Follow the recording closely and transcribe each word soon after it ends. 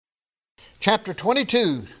chapter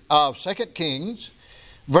 22 of 2 Kings,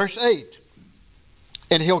 verse 8.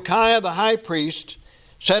 And Hilkiah the high priest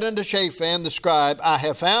said unto Shaphan the scribe, I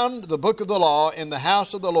have found the book of the law in the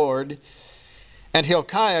house of the Lord. And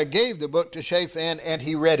Hilkiah gave the book to Shaphan, and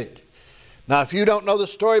he read it. Now, if you don't know the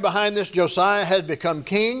story behind this, Josiah has become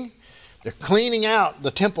king. They're cleaning out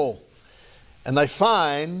the temple, and they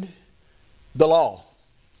find the law.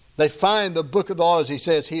 They find the book of the law, as he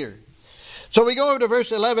says here. So we go over to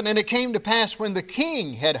verse 11, and it came to pass when the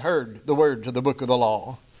king had heard the words of the book of the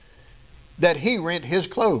law, that he rent his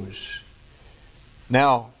clothes.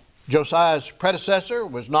 Now, Josiah's predecessor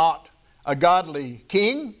was not a godly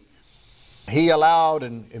king. He allowed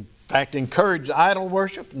and, in fact, encouraged idol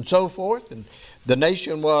worship and so forth. And the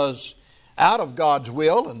nation was out of God's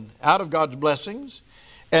will and out of God's blessings.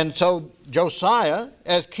 And so Josiah,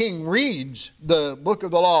 as king, reads the book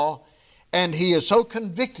of the law, and he is so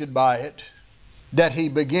convicted by it that he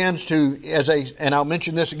begins to, and I'll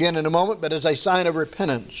mention this again in a moment, but as a sign of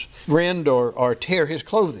repentance, rend or tear his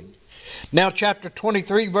clothing. Now chapter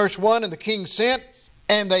 23, verse 1, and the king sent,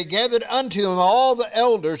 and they gathered unto him all the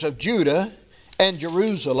elders of Judah and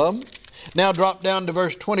Jerusalem. Now drop down to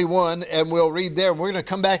verse 21, and we'll read there. We're going to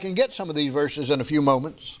come back and get some of these verses in a few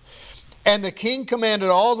moments. And the king commanded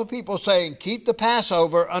all the people, saying, Keep the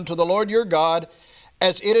Passover unto the Lord your God,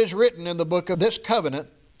 as it is written in the book of this covenant.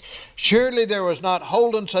 Surely there was not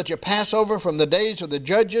holden such a Passover from the days of the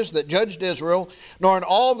judges that judged Israel, nor in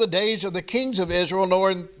all the days of the kings of Israel, nor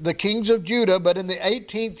in the kings of Judah, but in the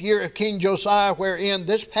 18th year of King Josiah, wherein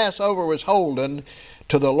this Passover was holden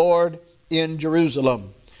to the Lord in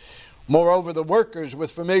Jerusalem. Moreover, the workers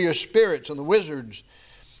with familiar spirits and the wizards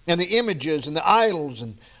and the images and the idols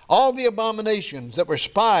and all the abominations that were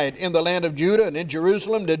spied in the land of Judah and in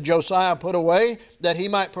Jerusalem did Josiah put away, that he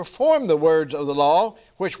might perform the words of the law,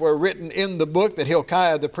 which were written in the book that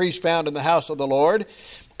Hilkiah the priest found in the house of the Lord.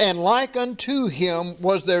 And like unto him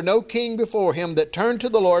was there no king before him that turned to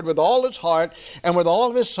the Lord with all his heart and with all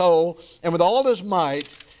of his soul and with all his might,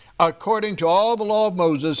 according to all the law of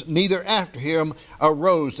Moses, neither after him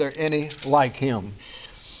arose there any like him.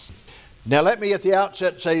 Now let me at the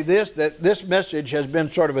outset say this, that this message has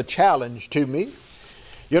been sort of a challenge to me.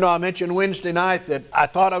 You know, I mentioned Wednesday night that I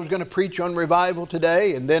thought I was going to preach on revival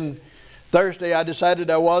today, and then Thursday I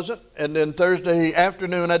decided I wasn't, and then Thursday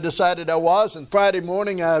afternoon I decided I was, and Friday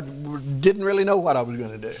morning I didn't really know what I was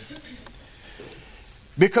going to do.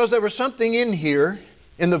 Because there was something in here,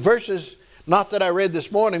 in the verses, not that I read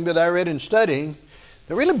this morning, but I read in studying,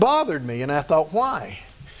 that really bothered me, and I thought, why?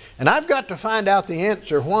 And I've got to find out the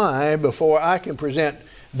answer why before I can present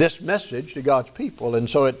this message to God's people. And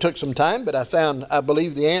so it took some time, but I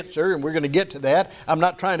believe the answer, and we're going to get to that. I'm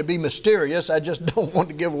not trying to be mysterious. I just don't want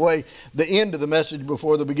to give away the end of the message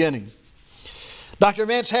before the beginning. Dr.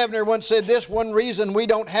 Vance Havner once said this, one reason we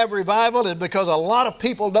don't have revival is because a lot of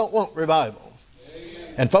people don't want revival.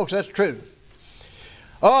 Amen. And folks, that's true.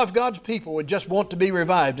 Oh, if God's people would just want to be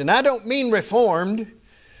revived. And I don't mean reformed.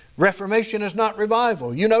 Reformation is not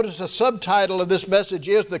revival. You notice the subtitle of this message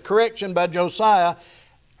is The Correction by Josiah,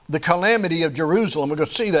 the Calamity of Jerusalem. We're going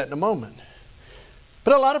to see that in a moment.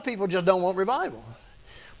 But a lot of people just don't want revival.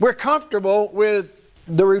 We're comfortable with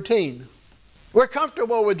the routine. We're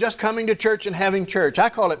comfortable with just coming to church and having church. I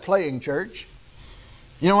call it playing church.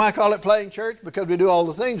 You know why I call it playing church? Because we do all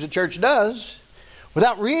the things the church does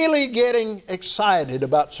without really getting excited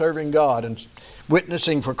about serving God and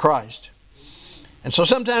witnessing for Christ. And so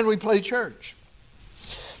sometimes we play church.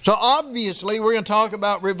 So obviously we're going to talk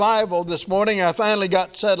about revival this morning. I finally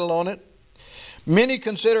got settled on it. Many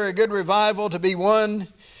consider a good revival to be one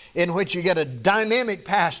in which you get a dynamic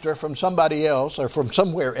pastor from somebody else or from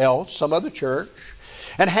somewhere else, some other church,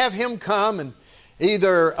 and have him come and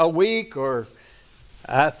either a week or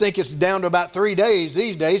I think it's down to about 3 days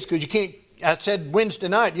these days because you can't. I said Wednesday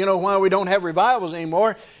night, you know why we don't have revivals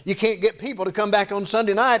anymore? You can't get people to come back on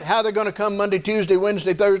Sunday night. How are they going to come Monday, Tuesday,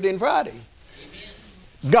 Wednesday, Thursday, and Friday?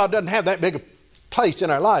 Amen. God doesn't have that big a place in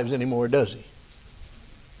our lives anymore, does He?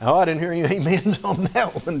 Oh, I didn't hear any amens on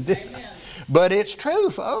that one, did I? But it's true,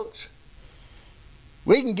 folks.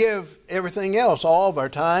 We can give everything else all of our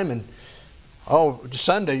time, and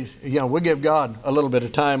Sunday, we give God a little bit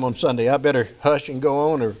of time on Sunday. I better hush and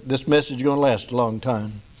go on, or this message is going to last a long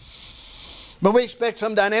time. But we expect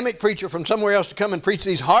some dynamic preacher from somewhere else to come and preach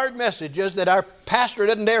these hard messages that our pastor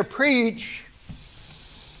doesn't dare preach.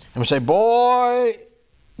 And we say, boy,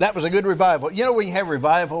 that was a good revival. You know, we can have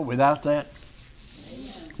revival without that.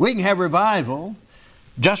 Amen. We can have revival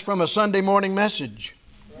just from a Sunday morning message.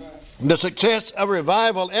 Right. The success of a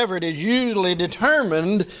revival effort is usually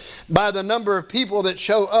determined by the number of people that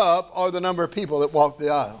show up or the number of people that walk the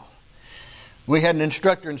aisle. We had an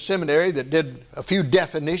instructor in seminary that did a few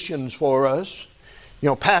definitions for us.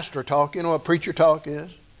 Pastor talk, what preacher talk is.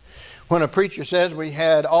 When a preacher says we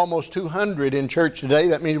had almost 200 in church today,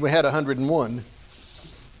 that means we had 101.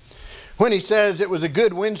 When he says it was a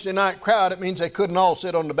good Wednesday night crowd, it means they couldn't all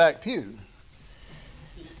sit on the back pew.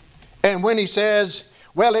 And when he says,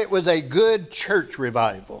 well, it was a good church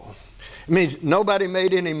revival, it means nobody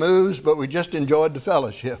made any moves, but we just enjoyed the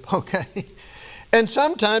fellowship, okay? And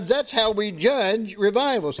sometimes that's how we judge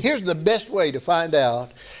revivals. Here's the best way to find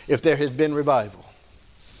out if there has been revival.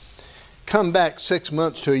 Come back 6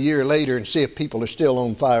 months to a year later and see if people are still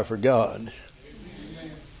on fire for God.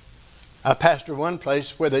 I pastored one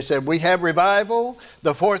place where they said, we have revival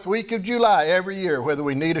the 4th week of July every year, whether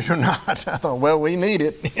we need it or not. I thought, well, we need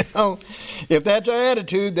it. If that's our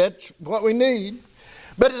attitude, that's what we need.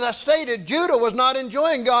 But as I stated, Judah was not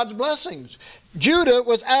enjoying God's blessings. Judah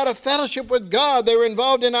was out of fellowship with God. They were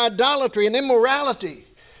involved in idolatry and immorality.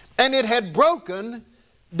 And it had broken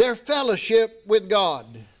their fellowship with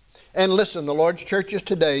God. And listen, the Lord's churches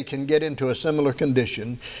today can get into a similar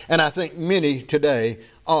condition. And I think many today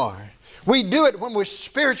are. We do it when we're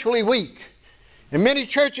spiritually weak. And many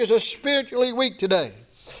churches are spiritually weak today.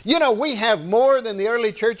 We have more than the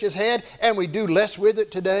early churches had, and we do less with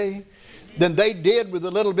it today than they did with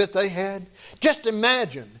the little bit they had. Just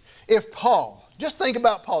imagine if Paul, just think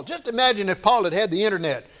about Paul, just imagine if Paul had had the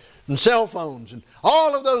internet and cell phones and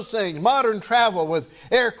all of those things, modern travel with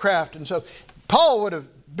aircraft and so. Paul would have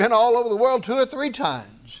been all over the world 2 or 3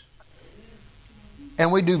 times. And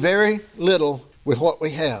we do very little with what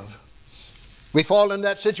we have. We fall in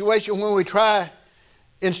that situation when we try,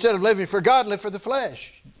 instead of living for God, live for the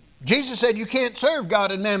flesh. Jesus said you can't serve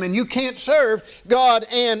God and mammon. You can't serve God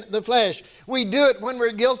and the flesh. We do it when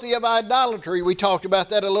we're guilty of idolatry. We talked about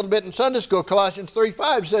that a little bit in Sunday school. Colossians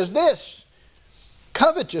 3:5 says this: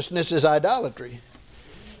 covetousness is idolatry.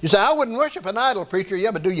 You say, I wouldn't worship an idol, preacher.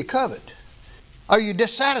 Yeah, but do you covet? Are you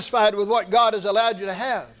dissatisfied with what God has allowed you to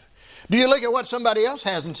have? Do you look at what somebody else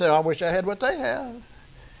has and say, I wish I had what they have?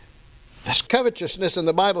 That's covetousness, and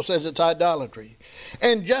the Bible says it's idolatry.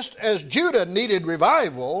 And just as Judah needed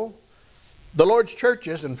revival, the Lord's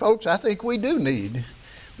churches, and folks, I think we do need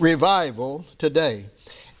revival today.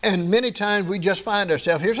 And many times we just find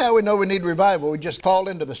ourselves, here's how we know we need revival, we just fall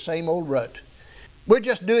into the same old rut. We're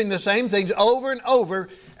just doing the same things over and over,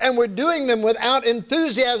 and we're doing them without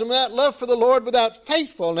enthusiasm, without love for the Lord, without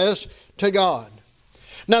faithfulness to God.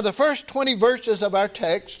 Now the first 20 verses of our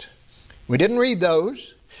text, we didn't read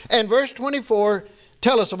those. And verse 24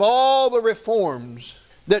 tell us of all the reforms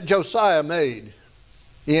that Josiah made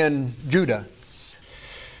in Judah.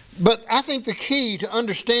 But I think the key to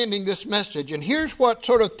understanding this message, and here's what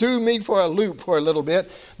sort of threw me for a loop for a little bit.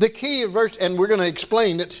 The key of verse, and we're going to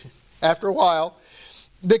explain it after a while.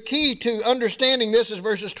 The key to understanding this is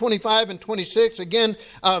verses 25 and 26. Again,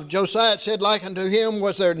 of Josiah it said, like unto him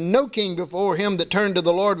was there no king before him that turned to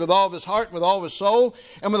the Lord with all of his heart, with all of his soul,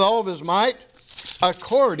 and with all of his might,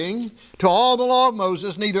 according to all the law of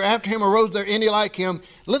Moses, neither after him arose there any like him.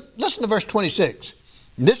 Listen to verse 26.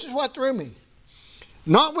 This is what threw me.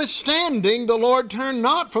 Notwithstanding, the Lord turned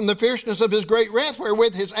not from the fierceness of his great wrath,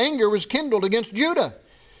 wherewith his anger was kindled against Judah,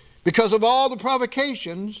 because of all the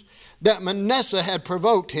provocations that Manasseh had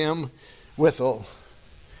provoked him withal.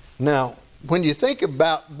 Now, when you think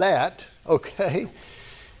about that, okay,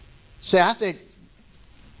 see, I think,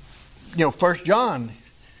 1 John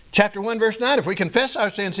chapter 1, verse 9, if we confess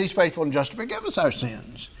our sins, he's faithful and just to forgive us our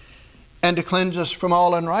sins and to cleanse us from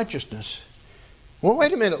all unrighteousness. Well,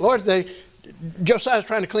 wait a minute, Lord, Josiah's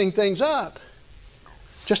trying to clean things up.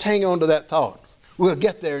 Just hang on to that thought. We'll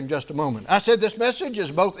get there in just a moment. I said this message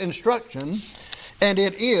is both instruction and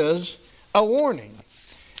it is a warning.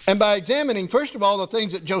 And by examining, first of all, the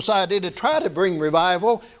things that Josiah did to try to bring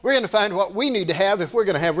revival, we're going to find what we need to have if we're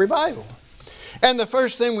going to have revival. And the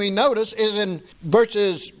first thing we notice is in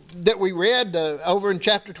verses that we read over in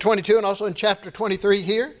chapter 22 and also in chapter 23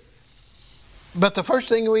 here. But the first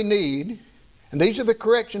thing we need, and these are the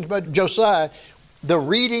corrections by Josiah, the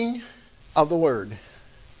reading of the Word.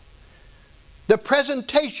 The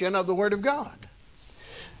presentation of the Word of God.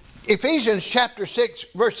 Ephesians chapter 6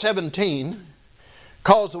 verse 17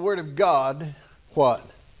 calls the Word of God what?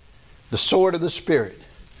 The sword of the Spirit.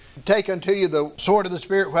 Take unto you the sword of the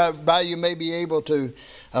Spirit whereby you may be able to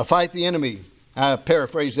fight the enemy. I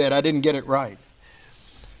paraphrase that. I didn't get it right.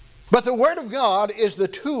 But the Word of God is the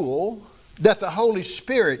tool that the Holy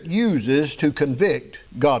Spirit uses to convict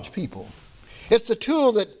God's people. It's the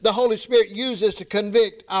tool that the Holy Spirit uses to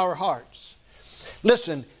convict our hearts.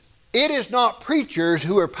 Listen, it is not preachers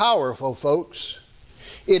who are powerful, folks.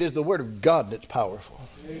 It is the Word of God that's powerful.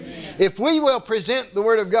 Amen. If we will present the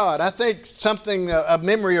Word of God, I think something, a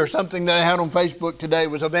memory or something that I had on Facebook today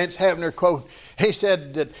was a Vance Havner quote. He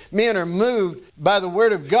said that men are moved by the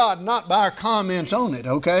Word of God, not by our comments on it,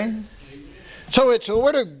 okay? So it's the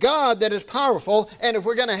Word of God that is powerful, and if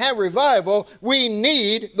we're going to have revival, we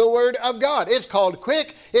need the Word of God. It's called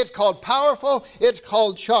quick, it's called powerful, it's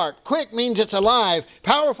called sharp. Quick means it's alive.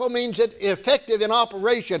 Powerful means it's effective in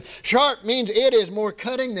operation. Sharp means it is more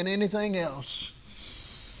cutting than anything else.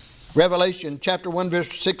 Revelation chapter 1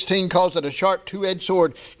 verse 16 calls it a sharp two-edged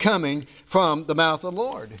sword coming from the mouth of the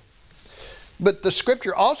Lord. But the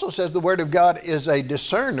Scripture also says the Word of God is a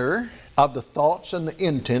discerner of the thoughts and the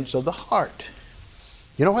intents of the heart.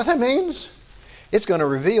 You know what that means? It's going to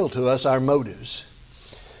reveal to us our motives.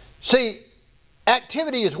 See,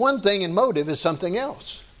 activity is one thing and motive is something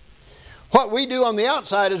else. What we do on the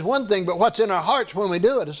outside is one thing, but what's in our hearts when we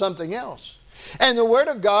do it is something else. And the Word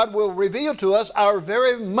of God will reveal to us our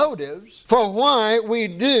very motives for why we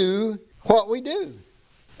do what we do.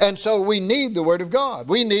 And so we need the Word of God.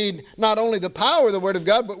 We need not only the power of the Word of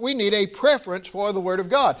God, but we need a preference for the Word of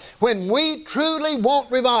God. When we truly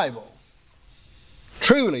want revival,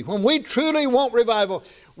 when we truly want revival,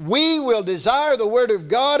 we will desire the Word of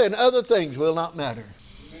God and other things will not matter.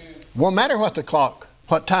 Amen. Won't matter what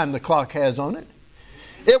time the clock has on it.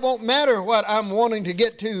 It won't matter what I'm wanting to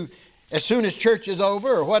get to as soon as church is over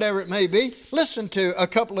or whatever it may be. Listen to a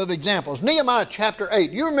couple of examples. Nehemiah chapter 8.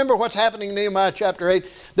 You remember what's happening in Nehemiah chapter 8?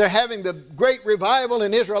 They're having the great revival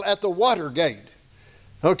in Israel at the water gate.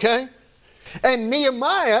 Okay? And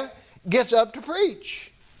Nehemiah gets up to preach.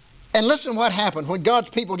 And listen what happened. When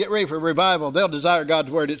God's people get ready for revival, they'll desire God's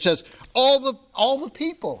word. It says, all the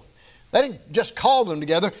people, they didn't just call them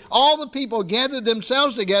together, all the people gathered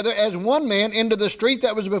themselves together as one man into the street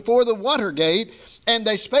that was before the water gate, and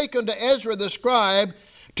they spake unto Ezra the scribe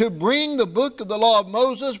to bring the book of the law of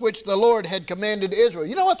Moses, which the Lord had commanded Israel.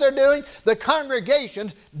 You know what they're doing? The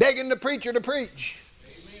congregation's begging the preacher to preach.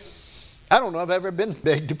 I don't know if I've ever been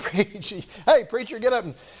begged to preach. Hey, preacher, get up.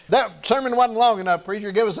 That sermon wasn't long enough, preacher.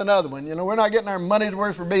 Give us another one. You know, we're not getting our money's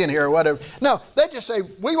worth for being here or whatever. No, they just say,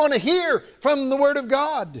 we want to hear from the Word of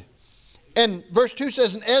God. And verse 2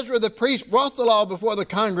 says, and Ezra the priest brought the law before the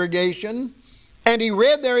congregation, and he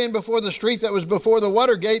read therein before the street that was before the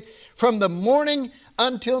water gate from the morning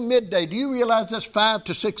until midday. Do you realize that's 5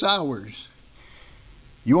 to 6 hours?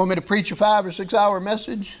 You want me to preach a 5 or 6 hour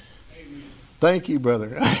message? Thank you,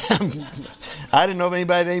 brother. I didn't know if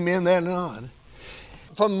anybody had amen that or not.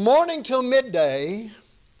 From morning till midday,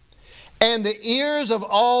 and the ears of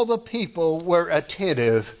all the people were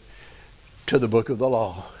attentive to the book of the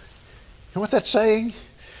law. You know what that's saying?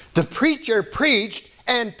 The preacher preached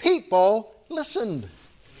and people listened.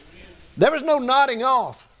 There was no nodding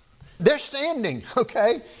off. They're standing,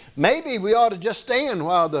 okay? Maybe we ought to just stand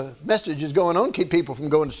while the message is going on, keep people from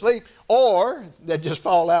going to sleep, or they'd just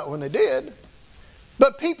fall out when they did.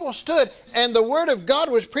 But people stood, and the Word of God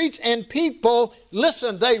was preached, and people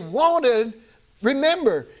listened. They wanted,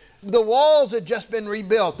 remember, the walls had just been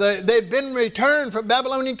rebuilt. They'd been returned from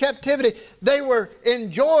Babylonian captivity. They were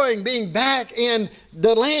enjoying being back in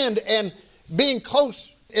the land and being close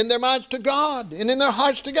in their minds to God and in their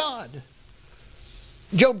hearts to God.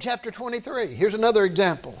 Job chapter 23. Here's another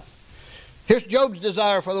example. Here's Job's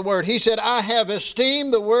desire for the Word. He said, I have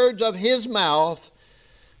esteemed the words of his mouth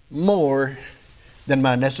more than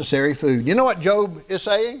my necessary food. You know what Job is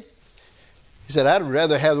saying? He said, I'd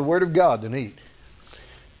rather have the Word of God than eat.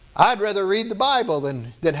 I'd rather read the Bible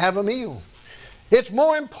than have a meal. It's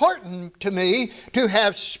more important to me to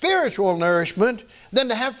have spiritual nourishment than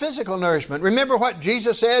to have physical nourishment. Remember what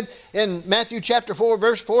Jesus said in Matthew chapter 4,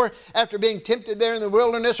 verse 4, after being tempted there in the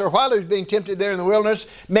wilderness, or while he was being tempted there in the wilderness,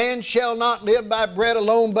 man shall not live by bread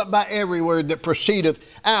alone, but by every word that proceedeth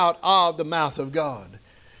out of the mouth of God.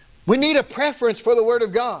 We need a preference for the Word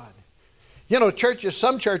of God. You know,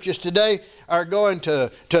 some churches today are going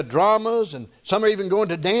to dramas, and some are even going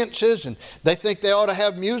to dances, and they think they ought to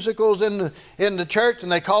have musicals in the church,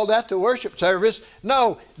 and they call that the worship service.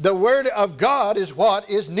 No, the Word of God is what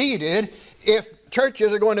is needed if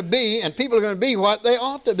churches are going to be, and people are going to be what they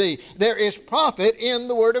ought to be. There is profit in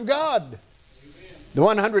the Word of God. The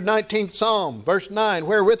 119th Psalm, verse 9,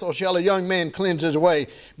 wherewithal shall a young man cleanse his way?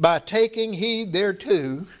 By taking heed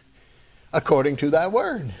thereto, according to thy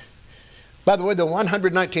word. By the way, the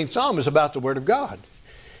 119th Psalm is about the Word of God.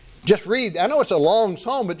 Just read, I know it's a long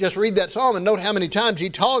psalm, but just read that psalm and note how many times he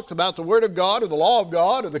talks about the Word of God or the law of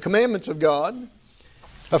God or the commandments of God.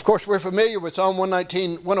 Of course, we're familiar with Psalm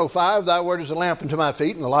 119, 105, thy word is a lamp unto my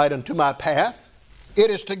feet and a light unto my path. It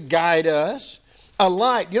is to guide us. A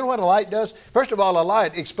light, you know what a light does? First of all, a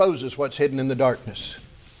light exposes what's hidden in the darkness.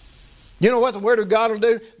 You know what the Word of God will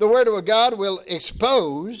do? The Word of God will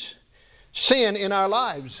expose sin in our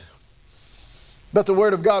lives. But the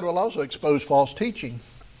Word of God will also expose false teaching.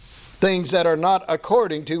 Things that are not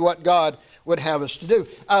according to what God would have us to do.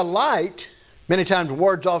 A light many times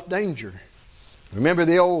wards off danger. Remember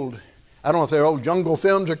the old, I don't know if they're old jungle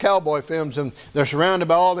films or cowboy films, and they're surrounded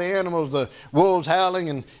by all the animals, the wolves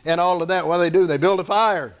howling and all of that. What do? They build a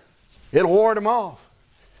fire. It'll ward them off.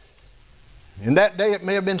 In that day it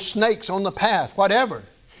may have been snakes on the path, whatever.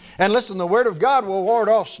 And listen, the Word of God will ward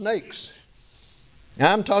off snakes.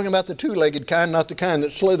 Now I'm talking about the two-legged kind, not the kind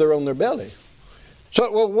that slither on their belly. So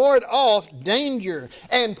it will ward off danger.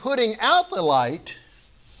 And putting out the light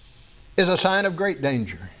is a sign of great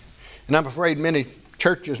danger. And I'm afraid many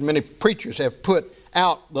churches, many preachers have put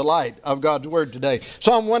out the light of God's Word today.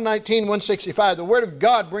 Psalm 119, 165, the Word of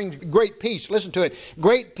God brings great peace. Listen to it.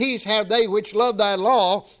 Great peace have they which love thy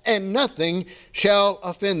law, and nothing shall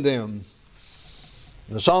offend them.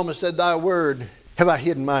 The psalmist said, thy word have I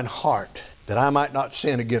hid in mine heart, that I might not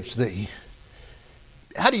sin against thee.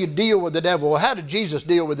 How do you deal with the devil? Well, how did Jesus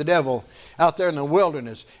deal with the devil out there in the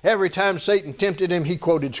wilderness? Every time Satan tempted him, he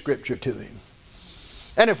quoted Scripture to him.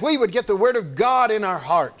 And if we would get the Word of God in our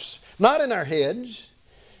hearts, not in our heads.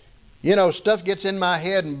 You know, stuff gets in my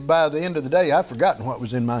head, and by the end of the day, I've forgotten what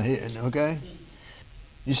was in my head, okay?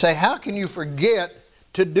 You say, how can you forget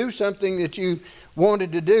to do something that you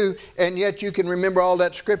wanted to do, and yet you can remember all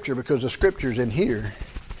that Scripture? Because the Scripture's in here,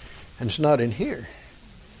 and it's not in here.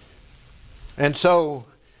 And so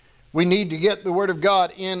we need to get the Word of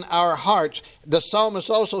God in our hearts. The psalmist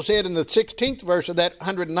also said in the 16th verse of that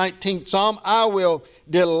 119th psalm, I will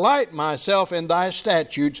delight myself in thy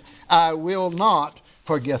statutes. I will not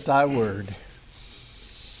forget thy word.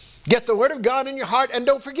 Get the Word of God in your heart and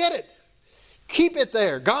don't forget it. Keep it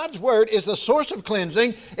there. God's Word is the source of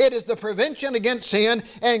cleansing. It is the prevention against sin.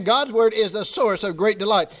 And God's Word is the source of great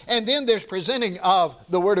delight. And then there's presenting of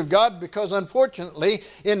the Word of God, because unfortunately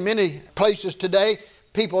in many places today,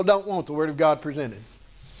 people don't want the Word of God presented.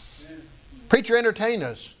 Preacher, entertain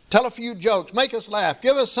us. Tell a few jokes. Make us laugh.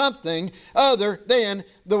 Give us something other than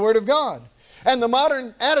the Word of God. And the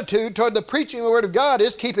modern attitude toward the preaching of the Word of God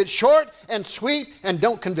is keep it short and sweet and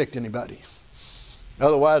don't convict anybody.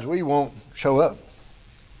 Otherwise, we won't show up.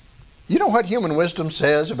 You know what human wisdom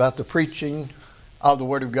says about the preaching of the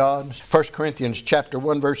Word of God? 1 Corinthians chapter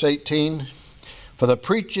 1, verse 18. For the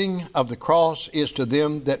preaching of the cross is to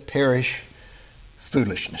them that perish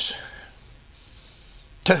foolishness.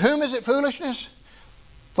 To whom is it foolishness?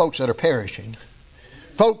 Folks that are perishing.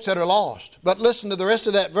 Folks that are lost. But listen to the rest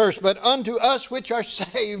of that verse. But unto us which are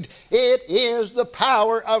saved, it is the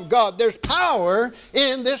power of God. There's power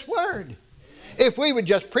in this Word. If we would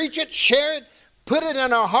just preach it, share it, put it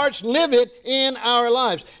in our hearts, live it in our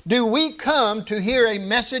lives. Do we come to hear a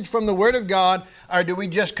message from the Word of God, or do we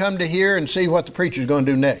just come to hear and see what the preacher's going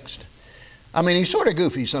to do next? I mean, he's sort of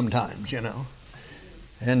goofy sometimes, you know.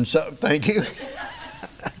 And so, thank you.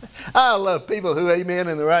 I love people who amen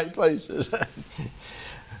in the right places.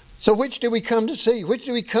 So which do we come to see? Which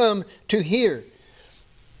do we come to hear?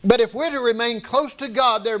 But if we're to remain close to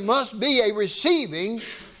God, there must be a receiving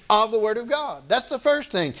of the Word of God. That's the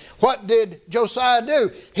first thing. What did Josiah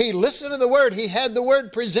do? He listened to the Word. He had the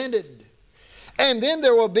Word presented. And then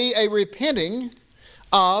there will be a repenting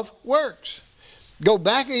of works. Go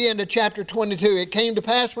back again to chapter 22. It came to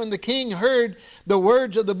pass when the king heard the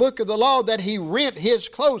words of the book of the law that he rent his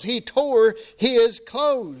clothes. He tore his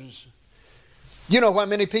clothes. You know why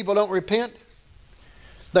many people don't repent?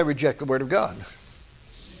 They reject the Word of God.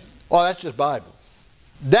 Well, that's just Bible.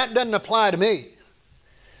 That doesn't apply to me.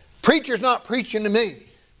 Preacher's not preaching to me.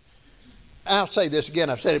 I'll say this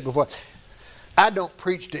again. I've said it before. I don't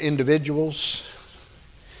preach to individuals.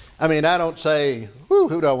 I mean, I don't say,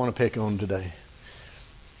 who do I want to pick on today?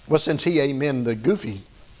 Well, since he amen the goofy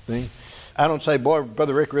thing, I don't say, boy,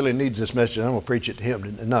 Brother Rick really needs this message. I'm going to preach it to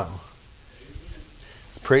him. No.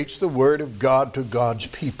 Preach the Word of God to God's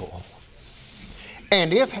people.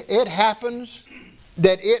 And if it happens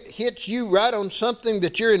that it hits you right on something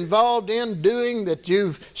that you're involved in doing, that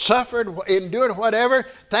you've suffered, endured, whatever,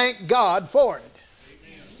 thank God for it.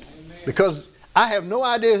 Amen. Because I have no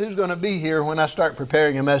idea who's going to be here when I start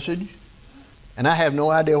preparing a message. And I have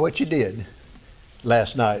no idea what you did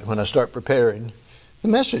last night when I start preparing the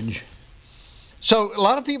message. So a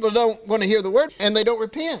lot of people don't want to hear the Word and they don't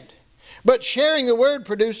repent. But sharing the Word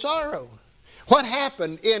produced sorrow. What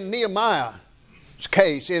happened in Nehemiah's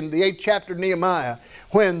case in the 8th chapter of Nehemiah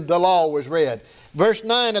when the law was read? Verse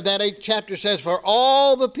 9 of that 8th chapter says, for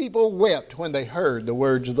all the people wept when they heard the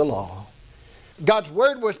words of the law. God's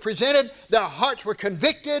Word was presented, their hearts were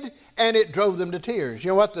convicted, and it drove them to tears. You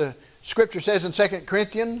know what the Scripture says in 2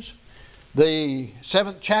 Corinthians, the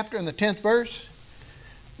 7th chapter and the 10th verse,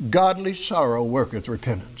 godly sorrow worketh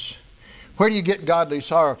repentance. Where do you get godly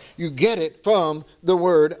sorrow? You get it from the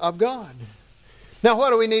Word of God. Now,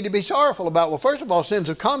 what do we need to be sorrowful about? Well, first of all, sins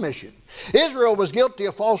of commission. Israel was guilty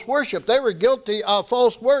of false worship. They were guilty of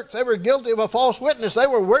false works. They were guilty of a false witness. They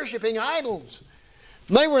were worshiping idols.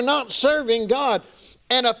 They were not serving God.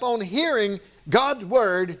 And upon hearing God's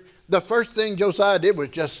Word, the first thing Josiah did was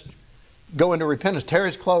just go into repentance, tear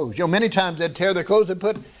his clothes. Many times they'd tear their clothes and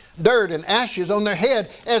put dirt and ashes on their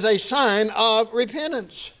head as a sign of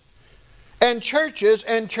repentance. And churches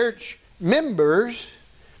and church members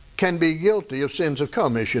can be guilty of sins of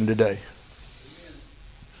commission today.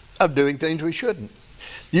 Of doing things we shouldn't.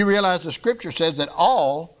 You realize the Scripture says that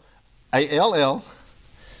all, A-L-L,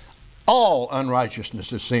 all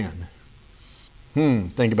unrighteousness is sin.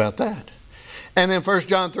 Think about that. And then 1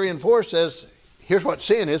 John 3 and 4 says, here's what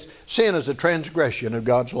sin is. Sin is a transgression of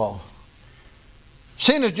God's law.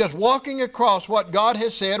 Sin is just walking across what God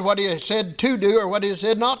has said, what He has said to do or what He has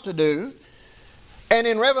said not to do. And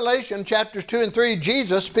in Revelation chapters 2 and 3,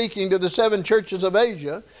 Jesus speaking to the 7 churches of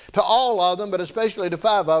Asia, to all of them, but especially to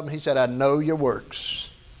 5 of them, He said, I know your works.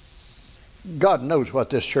 God knows what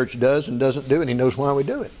this church does and doesn't do, and He knows why we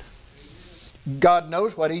do it. God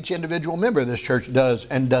knows what each individual member of this church does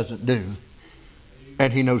and doesn't do,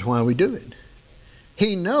 and He knows why we do it.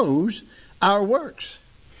 He knows our works.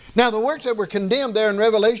 Now, the works that were condemned there in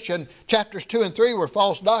Revelation chapters 2 and 3 were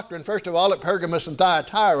false doctrine, first of all, at Pergamos and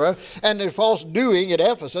Thyatira, and their false doing at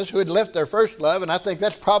Ephesus, who had left their first love, and I think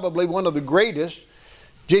that's probably one of the greatest.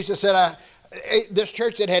 Jesus said, this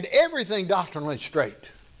church that had everything doctrinally straight,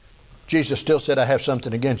 Jesus still said, I have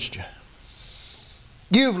something against you.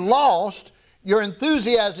 You've lost your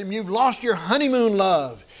enthusiasm. You've lost your honeymoon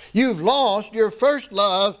love. You've lost your first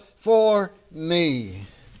love for me.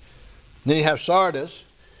 Then you have Sardis,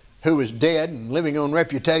 who is dead and living on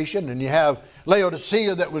reputation, and you have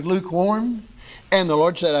Laodicea that was lukewarm. And the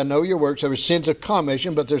Lord said, I know your works. There were sins of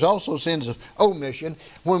commission, but there's also sins of omission.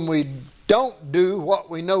 When we don't do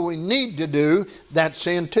what we know we need to do, that's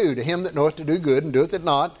sin too. To him that knoweth to do good and doeth it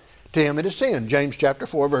not, to him it is sin. James chapter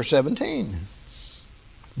 4, verse 17.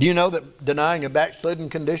 Do you know that denying a backslidden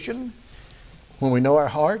condition, when we know our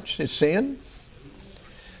hearts, is sin?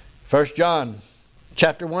 1 John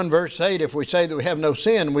chapter 1, verse 8, if we say that we have no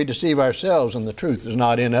sin, we deceive ourselves and the truth is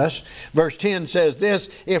not in us. Verse 10 says this,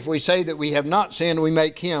 if we say that we have not sinned, we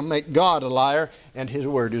make God a liar, and His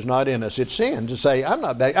word is not in us. It's sin to say,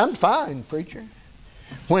 I'm fine, preacher,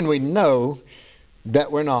 when we know that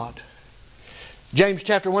we're not. James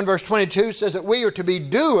chapter 1, verse 22 says that we are to be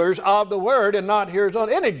doers of the word and not hearers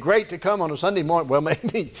only. Isn't it great to come on a Sunday morning? Well,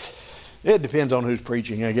 maybe it depends on who's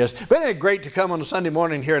preaching, I guess. But isn't it great to come on a Sunday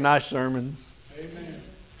morning and hear a nice sermon? Amen.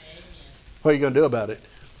 What are you going to do about it?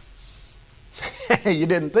 You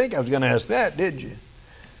didn't think I was going to ask that, did you?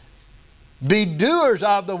 Be doers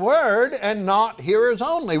of the word and not hearers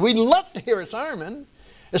only. We love to hear a sermon,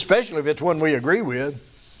 especially if it's one we agree with.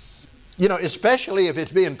 Especially if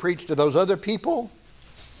it's being preached to those other people.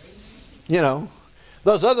 Those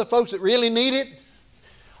other folks that really need it.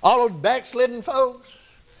 All those backslidden folks.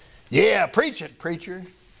 Yeah, preach it, preacher.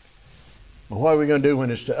 But what are we going to do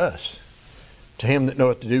when it's to us? To him that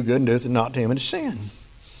knoweth to do good and doeth it not, to him it is sin.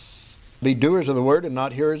 Be doers of the word and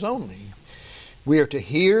not hearers only. We are to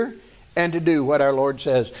hear and to do what our Lord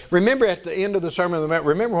says. Remember at the end of the Sermon on the Mount,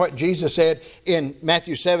 remember what Jesus said in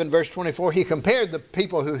Matthew 7, verse 24. He compared the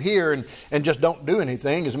people who hear and just don't do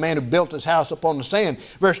anything as a man who built his house upon the sand.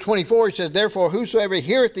 Verse 24, he says, therefore whosoever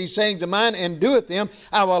heareth these sayings of mine and doeth them,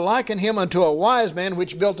 I will liken him unto a wise man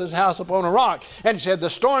which built his house upon a rock. And he said, the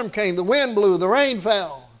storm came, the wind blew, the rain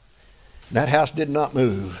fell. That house did not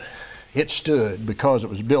move. It stood because it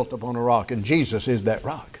was built upon a rock, and Jesus is that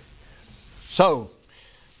rock. So,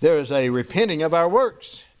 there is a repenting of our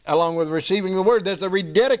works, along with receiving the word. There's a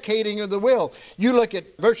rededicating of the will. You look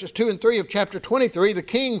at verses 2 and 3 of chapter 23. The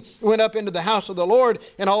king went up into the house of the Lord,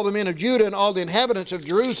 and all the men of Judah and all the inhabitants of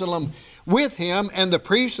Jerusalem with him, and the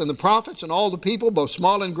priests and the prophets and all the people, both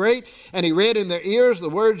small and great. And he read in their ears the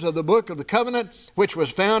words of the book of the covenant, which was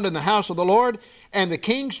found in the house of the Lord. And the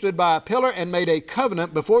king stood by a pillar and made a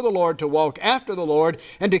covenant before the Lord to walk after the Lord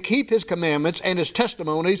and to keep his commandments and his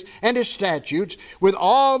testimonies and his statutes with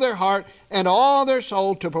all their heart and all their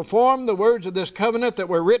soul, to perform the words of this covenant that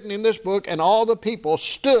were written in this book. And all the people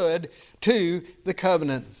stood to the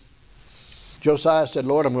covenant. Josiah said,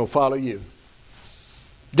 Lord, I'm going to follow you.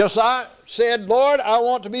 Josiah said, Lord, I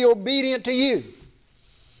want to be obedient to you.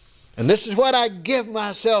 And this is what I give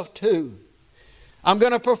myself to. I'm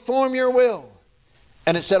going to perform your will.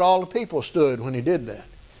 And it said all the people stood when he did that.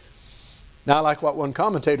 Now, I like what one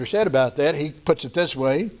commentator said about that. He puts it this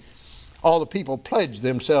way: all the people pledged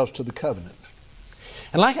themselves to the covenant.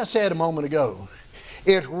 And like I said a moment ago,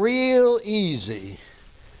 it's real easy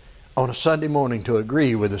on a Sunday morning to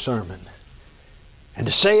agree with a sermon and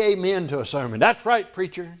to say amen to a sermon. That's right,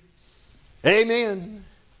 preacher. Amen.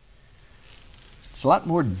 It's a lot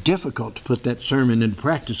more difficult to put that sermon into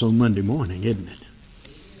practice on Monday morning, isn't it?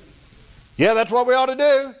 Yeah, that's what we ought to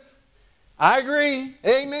do. I agree.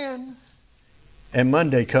 Amen. And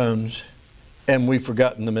Monday comes and we've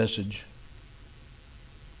forgotten the message.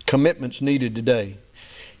 Commitments needed today.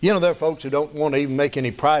 You know, there are folks who don't want to even make any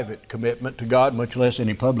private commitment to God, much less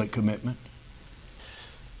any public commitment.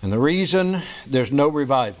 And the reason there's no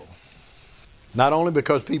revival, not only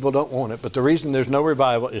because people don't want it, but the reason there's no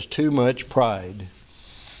revival is too much pride.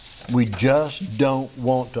 We just don't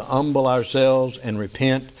want to humble ourselves and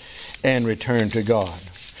repent and return to God.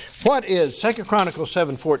 What is 2 Chronicles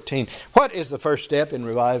 7:14? What is the first step in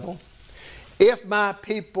revival? If my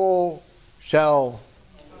people shall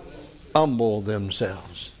humble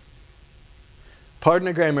themselves. Pardon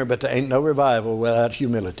the grammar, but there ain't no revival without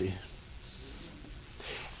humility.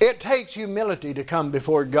 It takes humility to come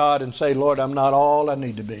before God and say, Lord, I'm not all I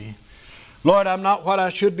need to be. Lord, I'm not what I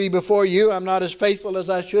should be before you. I'm not as faithful as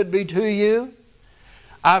I should be to you.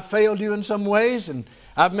 I've failed you in some ways, and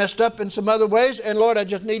I've messed up in some other ways, and Lord, I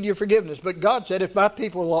just need your forgiveness. But God said, if my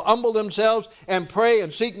people will humble themselves and pray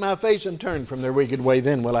and seek my face and turn from their wicked way,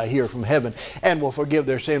 then will I hear from heaven and will forgive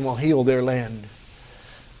their sin, will heal their land.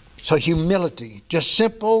 So humility, just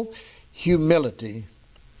simple humility.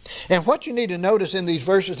 And what you need to notice in these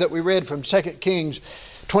verses that we read from 2 Kings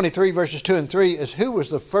 23 verses 2 and 3 is who was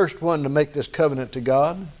the first one to make this covenant to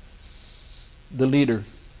God? The leader,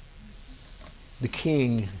 the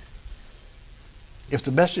king. If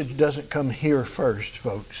the message doesn't come here first,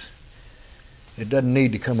 folks, it doesn't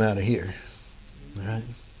need to come out of here. All right?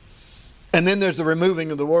 And then there's the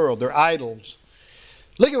removing of the world, their idols.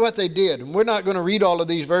 Look at what they did. And we're not going to read all of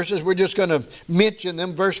these verses. We're just going to mention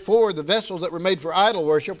them. Verse 4, the vessels that were made for idol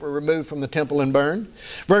worship were removed from the temple and burned.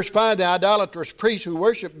 Verse 5, the idolatrous priests who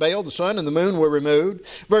worshiped Baal, the sun and the moon, were removed.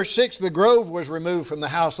 Verse 6, the grove was removed from the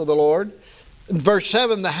house of the Lord. Verse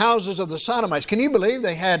 7, the houses of the Sodomites. Can you believe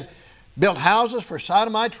they had built houses for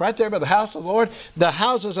Sodomites right there by the house of the Lord? The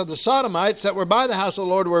houses of the Sodomites that were by the house of the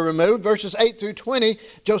Lord were removed. Verses 8 through 20,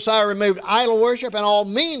 Josiah removed idol worship and all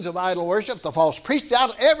means of idol worship, the false priests, out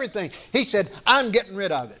of everything. He said, I'm getting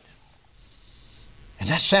rid of it. And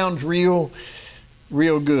that sounds real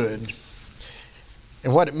good.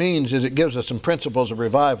 And what it means is it gives us some principles of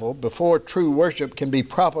revival. Before true worship can be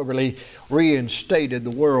properly reinstated,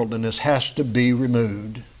 the worldliness has to be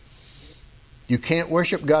removed. You can't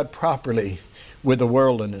worship God properly with the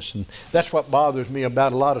worldliness. And that's what bothers me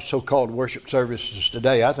about a lot of so-called worship services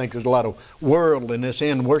today. I think there's a lot of worldliness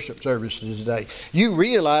in worship services today. You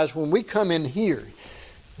realize when we come in here,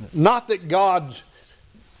 not that God's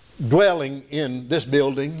dwelling in this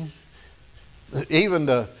building, even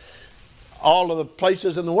all of the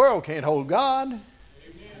places in the world can't hold God. Amen.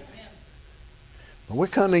 But we're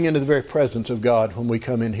coming into the very presence of God when we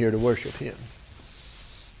come in here to worship Him.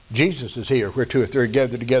 Jesus is here. Where two or three are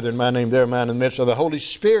gathered together in my name, there am I in the midst. So the Holy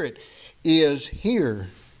Spirit is here.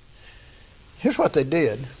 Here's what they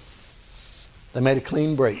did. They made a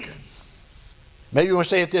clean break. Maybe you want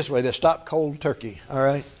to say it this way. They stopped cold turkey. All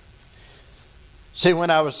right? See, when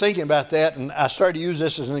I was thinking about that, and I started to use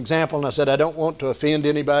this as an example, and I said, I don't want to offend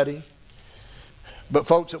anybody. But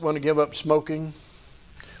folks that want to give up smoking,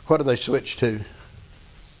 what do they switch to?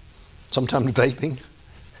 Sometimes vaping.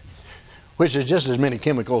 Which is just as many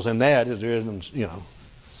chemicals in that as there is in,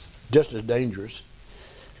 just as dangerous.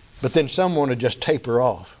 But then some want to just taper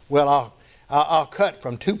off. Well, I'll cut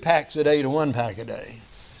from 2 packs a day to 1 pack a day.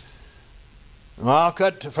 I'll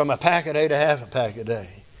cut from a pack a day to half a pack a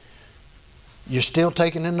day. You're still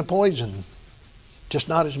taking in the poison, just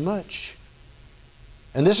not as much.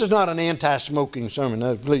 And this is not an anti-smoking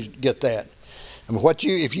sermon. Please get that. I mean,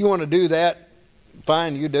 if you want to do that,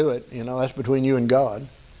 fine, you do it. That's between you and God.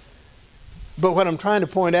 But what I'm trying to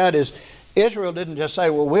point out is Israel didn't just say,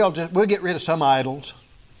 well, we'll get rid of some idols.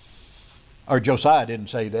 Or Josiah didn't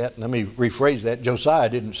say that. Let me rephrase that. Josiah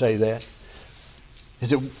didn't say that. He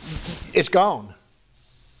said, it's gone.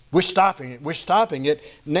 We're stopping it. We're stopping it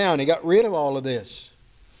now. And he got rid of all of this.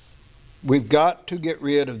 We've got to get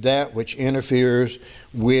rid of that which interferes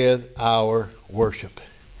with our worship.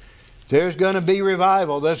 There's going to be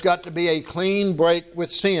revival. There's got to be a clean break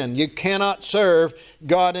with sin. You cannot serve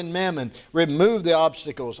God and mammon. Remove the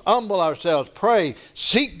obstacles. Humble ourselves. Pray.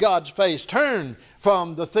 Seek God's face. Turn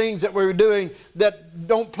from the things that we're doing that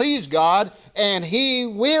don't please God, and He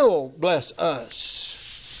will bless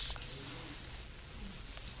us.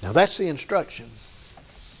 Now that's the instruction.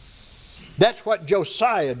 That's what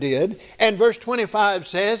Josiah did. And verse 25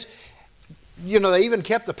 says, they even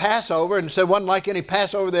kept the Passover, and said it wasn't like any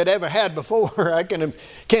Passover they'd ever had before. I can't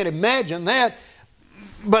imagine that.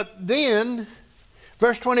 But then,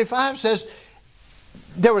 verse 25 says,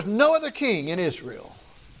 there was no other king in Israel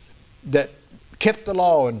that kept the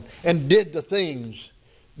law and did the things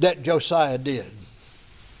that Josiah did.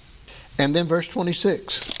 And then verse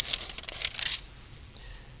 26.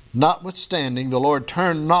 Notwithstanding, the Lord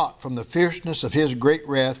turned not from the fierceness of His great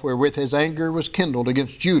wrath, wherewith His anger was kindled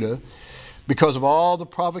against Judah, because of all the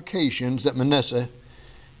provocations that Manasseh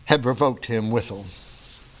had provoked him withal.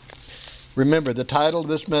 Remember, the title of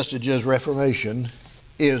this message is Reformation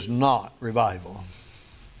is not revival.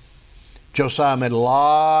 Josiah made a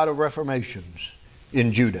lot of reformations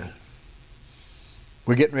in Judah.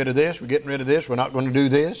 We're getting rid of this, we're not going to do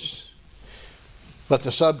this. But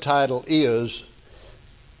the subtitle is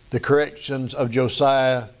The Corrections of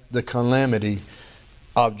Josiah, the Calamity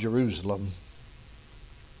of Jerusalem.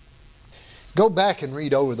 Go back and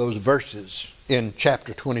read over those verses in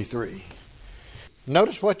chapter 23.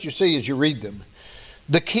 Notice what you see as you read them.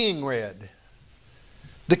 The king read.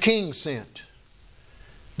 The king sent.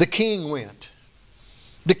 The king went.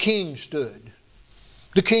 The king stood.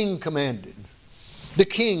 The king commanded. The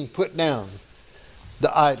king put down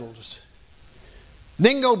the idols.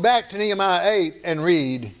 Then go back to Nehemiah 8 and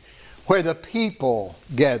read where the people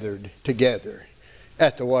gathered together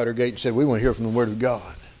at the water gate and said, we want to hear from the Word of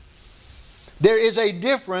God. There is a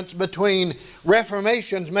difference between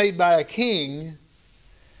reformations made by a king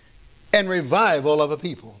and revival of a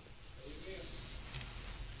people.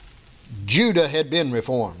 Judah had been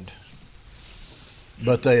reformed,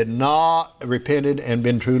 but they had not repented and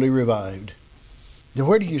been truly revived. Now,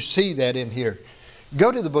 where do you see that in here?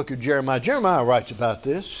 Go to the book of Jeremiah. Jeremiah writes about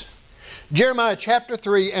this. Jeremiah chapter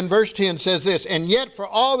 3 and verse 10 says this, And yet for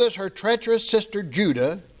all this her treacherous sister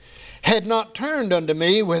Judah had not turned unto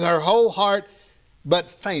me with her whole heart, but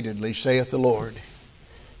faintedly, saith the Lord.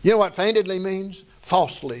 You know what faintedly means?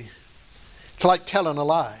 Falsely. It's like telling a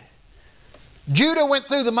lie. Judah went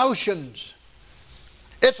through the motions.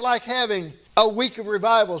 It's like having a week of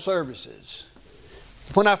revival services.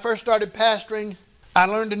 When I first started pastoring, I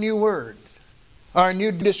learned a new word, or a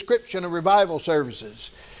new description of revival services.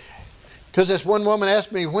 Because this one woman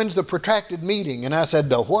asked me, when's the protracted meeting? And I said,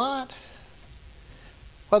 the what?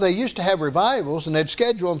 Well, they used to have revivals and they'd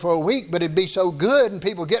schedule them for a week, but it'd be so good and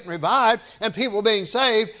people getting revived and people being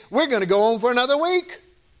saved, we're going to go on for another week.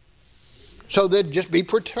 So they'd just be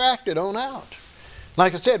protracted on out.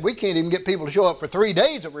 Like I said, we can't even get people to show up for 3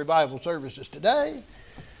 days of revival services today.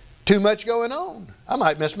 Too much going on. I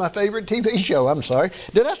might miss my favorite TV show. I'm sorry.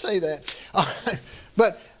 Did I say that? All right.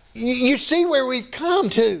 But you see where we've come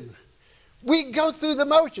to. We go through the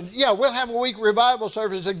motions. Yeah, we'll have a week of revival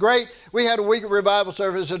service. It's great. We had a week of revival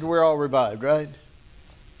service and we're all revived, right?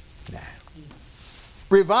 Nah.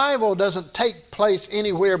 Revival doesn't take place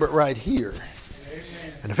anywhere but right here.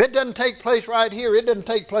 Amen. And if it doesn't take place right here, it doesn't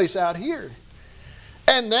take place out here.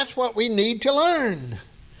 And that's what we need to learn.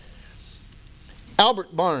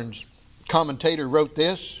 Albert Barnes, commentator, wrote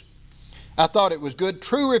this. I thought it was good.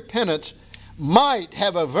 True repentance might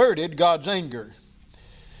have averted God's anger.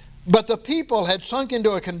 But the people had sunk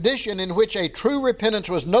into a condition in which a true repentance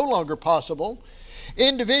was no longer possible.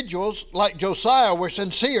 Individuals like Josiah were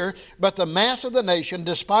sincere, but the mass of the nation,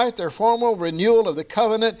 despite their formal renewal of the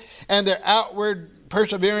covenant and their outward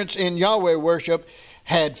perseverance in Yahweh worship,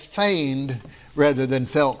 had feigned rather than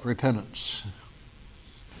felt repentance.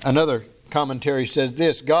 Another commentary says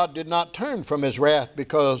this, God did not turn from His wrath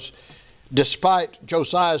because despite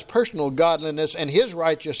Josiah's personal godliness and his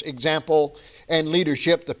righteous example and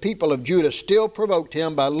leadership, the people of Judah still provoked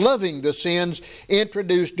him by loving the sins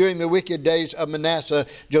introduced during the wicked days of Manasseh,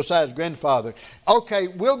 Josiah's grandfather. Okay,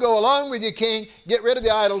 we'll go along with you, king. Get rid of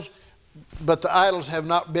the idols, but the idols have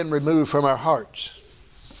not been removed from our hearts.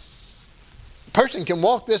 A person can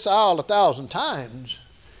walk this aisle 1,000 times,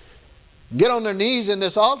 get on their knees in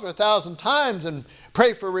this altar 1,000 times and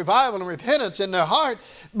pray for revival and repentance in their heart,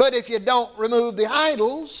 but if you don't remove the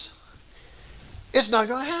idols, it's not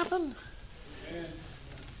going to happen.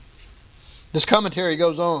 This commentary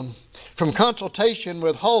goes on. From consultation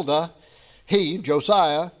with Huldah, he,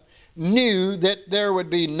 Josiah, knew that there would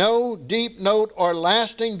be no deep note or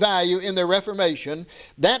lasting value in the Reformation.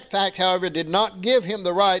 That fact, however, did not give him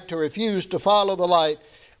the right to refuse to follow the light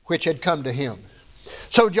which had come to him.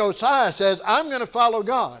 So Josiah says, I'm going to follow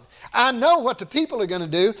God. I know what the people are going to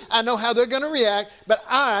do. I know how they're going to react, but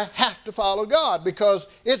I have to follow God because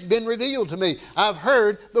it's been revealed to me. I've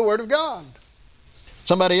heard the Word of God.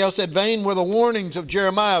 Somebody else said, vain were the warnings of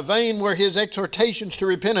Jeremiah. Vain were his exhortations to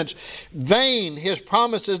repentance. Vain his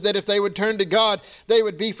promises that if they would turn to God, they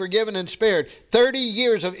would be forgiven and spared. 30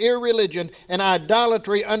 years of irreligion and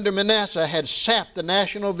idolatry under Manasseh had sapped the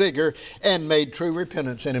national vigor and made true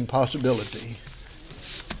repentance an impossibility.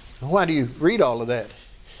 Why do you read all of that?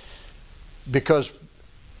 Because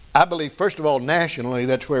I believe, first of all, nationally,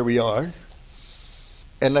 that's where we are.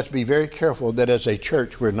 And let's be very careful that as a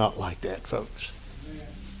church, we're not like that, folks.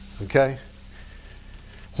 Okay?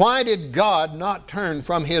 Why did God not turn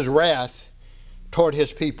from his wrath toward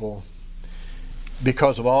his people?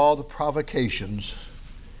 Because of all the provocations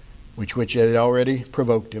which had already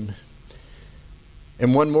provoked him.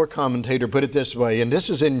 And one more commentator put it this way, and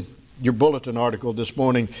this is in your bulletin article this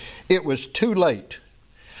morning. It was too late,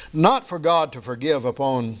 not for God to forgive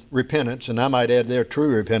upon repentance, and I might add there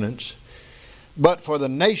true repentance, but for the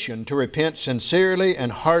nation to repent sincerely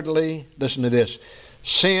and heartily. Listen to this.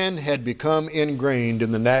 Sin had become ingrained in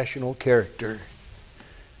the national character.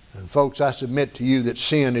 And folks, I submit to you that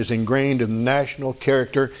sin is ingrained in the national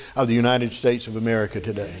character of the United States of America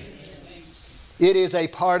today. It is a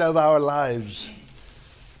part of our lives.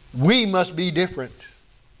 We must be different.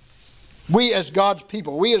 We as God's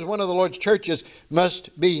people, we as one of the Lord's churches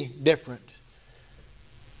must be different.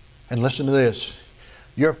 And listen to this.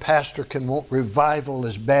 Your pastor can want revival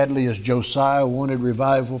as badly as Josiah wanted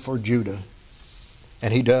revival for Judah.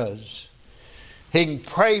 And he does. He can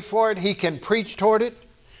pray for it. He can preach toward it.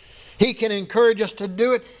 He can encourage us to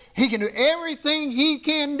do it. He can do everything he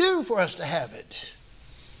can do for us to have it.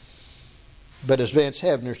 But as Vance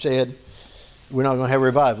Havner said, we're not going to have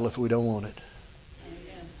revival if we don't want it.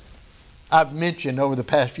 Amen. I've mentioned over the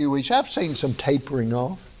past few weeks, I've seen some tapering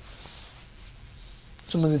off.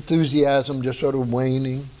 Some enthusiasm just sort of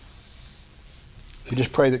waning. We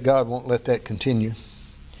just pray that God won't let that continue.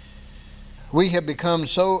 We have become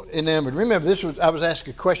so enamored. Remember, I was asked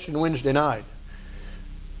a question Wednesday night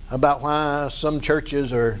about why some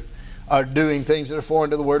churches are doing things that are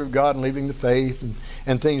foreign to the Word of God and leaving the faith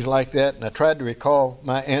and things like that. And I tried to recall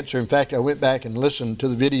my answer. In fact, I went back and listened to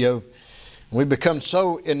the video. We've become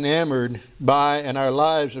so enamored by, and our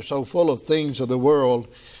lives are so full of things of the world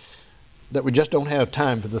that we just don't have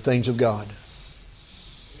time for the things of God.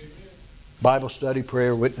 Bible study,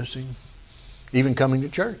 prayer, witnessing, even coming to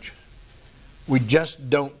church. We just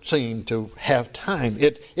don't seem to have time.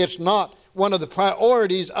 It's not one of the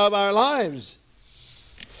priorities of our lives.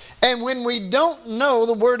 And when we don't know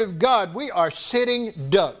the Word of God, we are sitting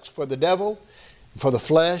ducks for the devil, for the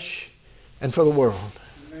flesh, and for the world.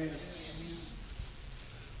 Amen.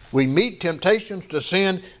 We meet temptations to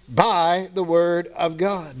sin by the Word of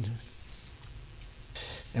God.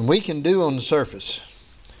 And we can do on the surface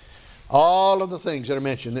all of the things that are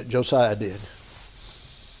mentioned that Josiah did.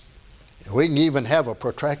 We can even have a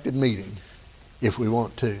protracted meeting if we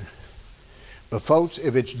want to. But folks,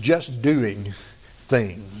 if it's just doing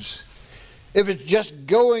things, if it's just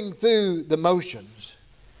going through the motions,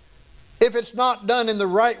 if it's not done in the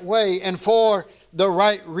right way and for the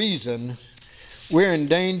right reason, we're in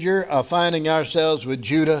danger of finding ourselves with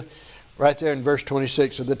Judah right there in verse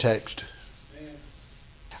 26 of the text. Amen.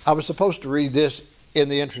 I was supposed to read this in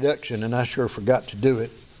the introduction, and I sure forgot to do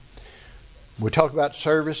it. We talk about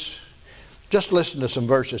service. Just listen to some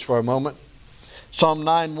verses for a moment. Psalm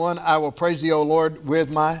 9:1, I will praise thee, O Lord, with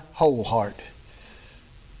my whole heart.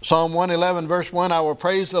 Psalm 111, verse 1, I will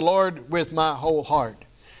praise the Lord with my whole heart.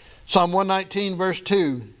 Psalm 119, verse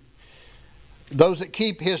 2, those that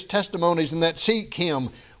keep his testimonies and that seek him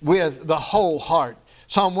with the whole heart.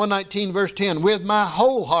 Psalm 119, verse 10, with my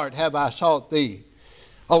whole heart have I sought thee.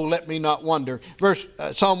 Oh, let me not wander.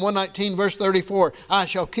 Psalm 119, verse 34, I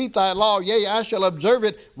shall keep thy law, yea, I shall observe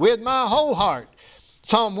it with my whole heart.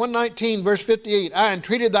 Psalm 119, verse 58, I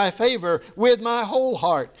entreated thy favor with my whole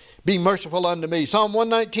heart. Be merciful unto me. Psalm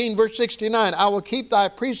 119, verse 69, I will keep thy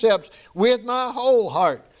precepts with my whole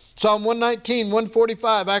heart. Psalm 119,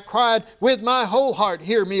 145, I cried with my whole heart,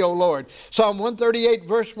 hear me, O Lord. Psalm 138,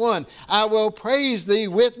 verse 1, I will praise thee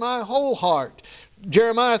with my whole heart.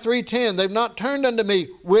 Jeremiah 3:10, they've not turned unto me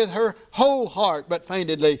with her whole heart, but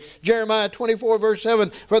feignedly. Jeremiah 24, verse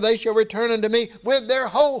 7, for they shall return unto me with their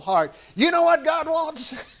whole heart. You know what God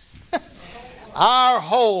wants? Our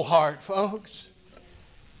whole heart, folks.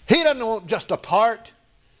 He doesn't want just a part.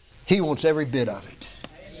 He wants every bit of it.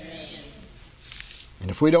 Amen.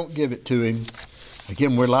 And if we don't give it to him,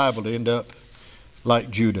 again, we're liable to end up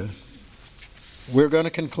like Judah. we're going to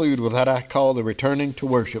conclude with what I call the returning to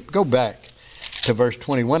worship. Go back to verse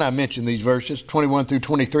 21. I mentioned these verses, 21 through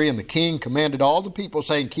 23. And the king commanded all the people,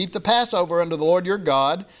 saying, keep the Passover unto the Lord your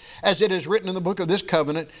God, as it is written in the book of this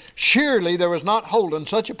covenant. Surely there was not holden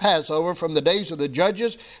such a Passover from the days of the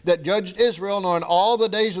judges that judged Israel, nor in all the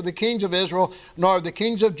days of the kings of Israel, nor of the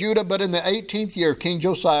kings of Judah, but in the 18th year of King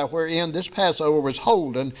Josiah, wherein this Passover was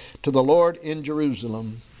holden to the Lord in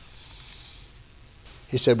Jerusalem.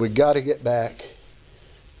 He said, we've got to get back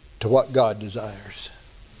to what God desires.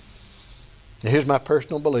 Now, here's my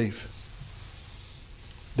personal belief.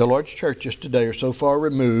 The Lord's churches today are so far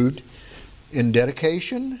removed in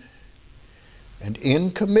dedication and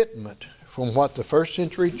in commitment from what the first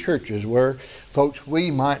century churches were, folks,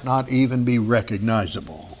 we might not even be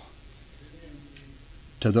recognizable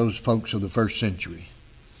to those folks of the first century.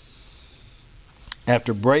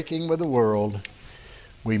 After breaking with the world,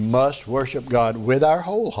 we must worship God with our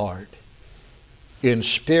whole heart, in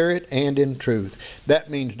spirit and in truth. That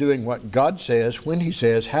means doing what God says, when He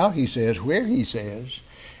says, how He says, where He says,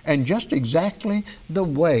 and just exactly the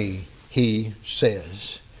way He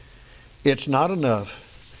says. It's not enough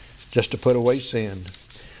just to put away sin.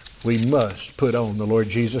 We must put on the Lord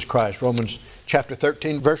Jesus Christ. Romans chapter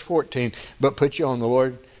 13, verse 14, but put you on the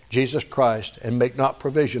Lord Jesus Christ, and make not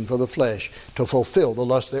provision for the flesh to fulfill the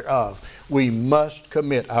lust thereof. We must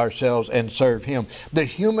commit ourselves and serve Him. The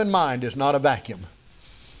human mind is not a vacuum.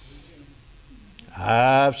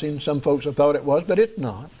 I've seen some folks that thought it was, but it's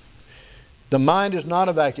not. The mind is not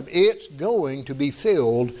a vacuum. It's going to be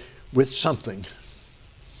filled with something.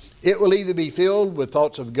 It will either be filled with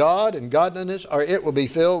thoughts of God and godliness, or it will be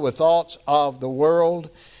filled with thoughts of the world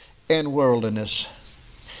and worldliness.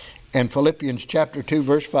 And Philippians chapter 2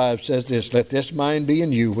 verse 5 says this, let this mind be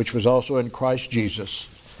in you, which was also in Christ Jesus.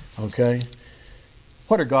 Okay?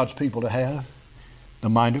 What are God's people to have? The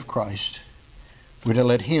mind of Christ. We're to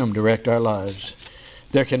let Him direct our lives.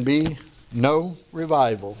 There can be no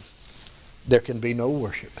revival. There can be no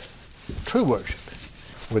worship, true worship,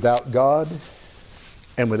 without God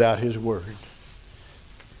and without His Word.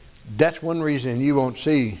 That's one reason you won't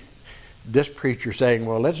see this preacher saying,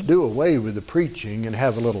 well, let's do away with the preaching and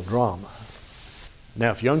have a little drama.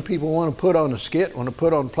 Now, if young people want to put on a skit, want to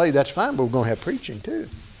put on a play, that's fine, but we're going to have preaching too.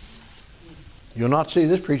 You'll not see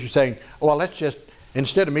this preacher saying, oh, well, let's just,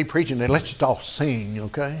 instead of me preaching, then let's just all sing,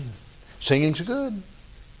 okay? Singing's good.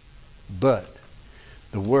 But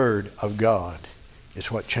the Word of God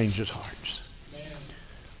is what changes hearts. Amen.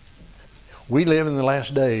 We live in the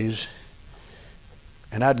last days,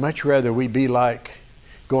 and I'd much rather we be like,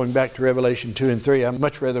 going back to Revelation 2 and 3, I'd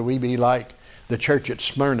much rather we be like the church at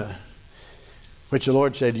Smyrna, which the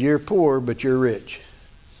Lord said, you're poor, but you're rich.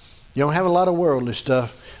 You don't have a lot of worldly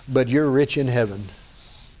stuff, but you're rich in heaven.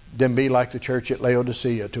 Then be like the church at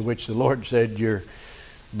Laodicea, to which the Lord said, you're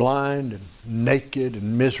blind and naked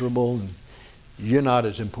and miserable, and you're not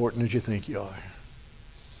as important as you think you are.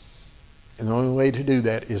 And the only way to do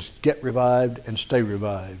that is get revived and stay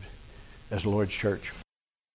revived as the Lord's church.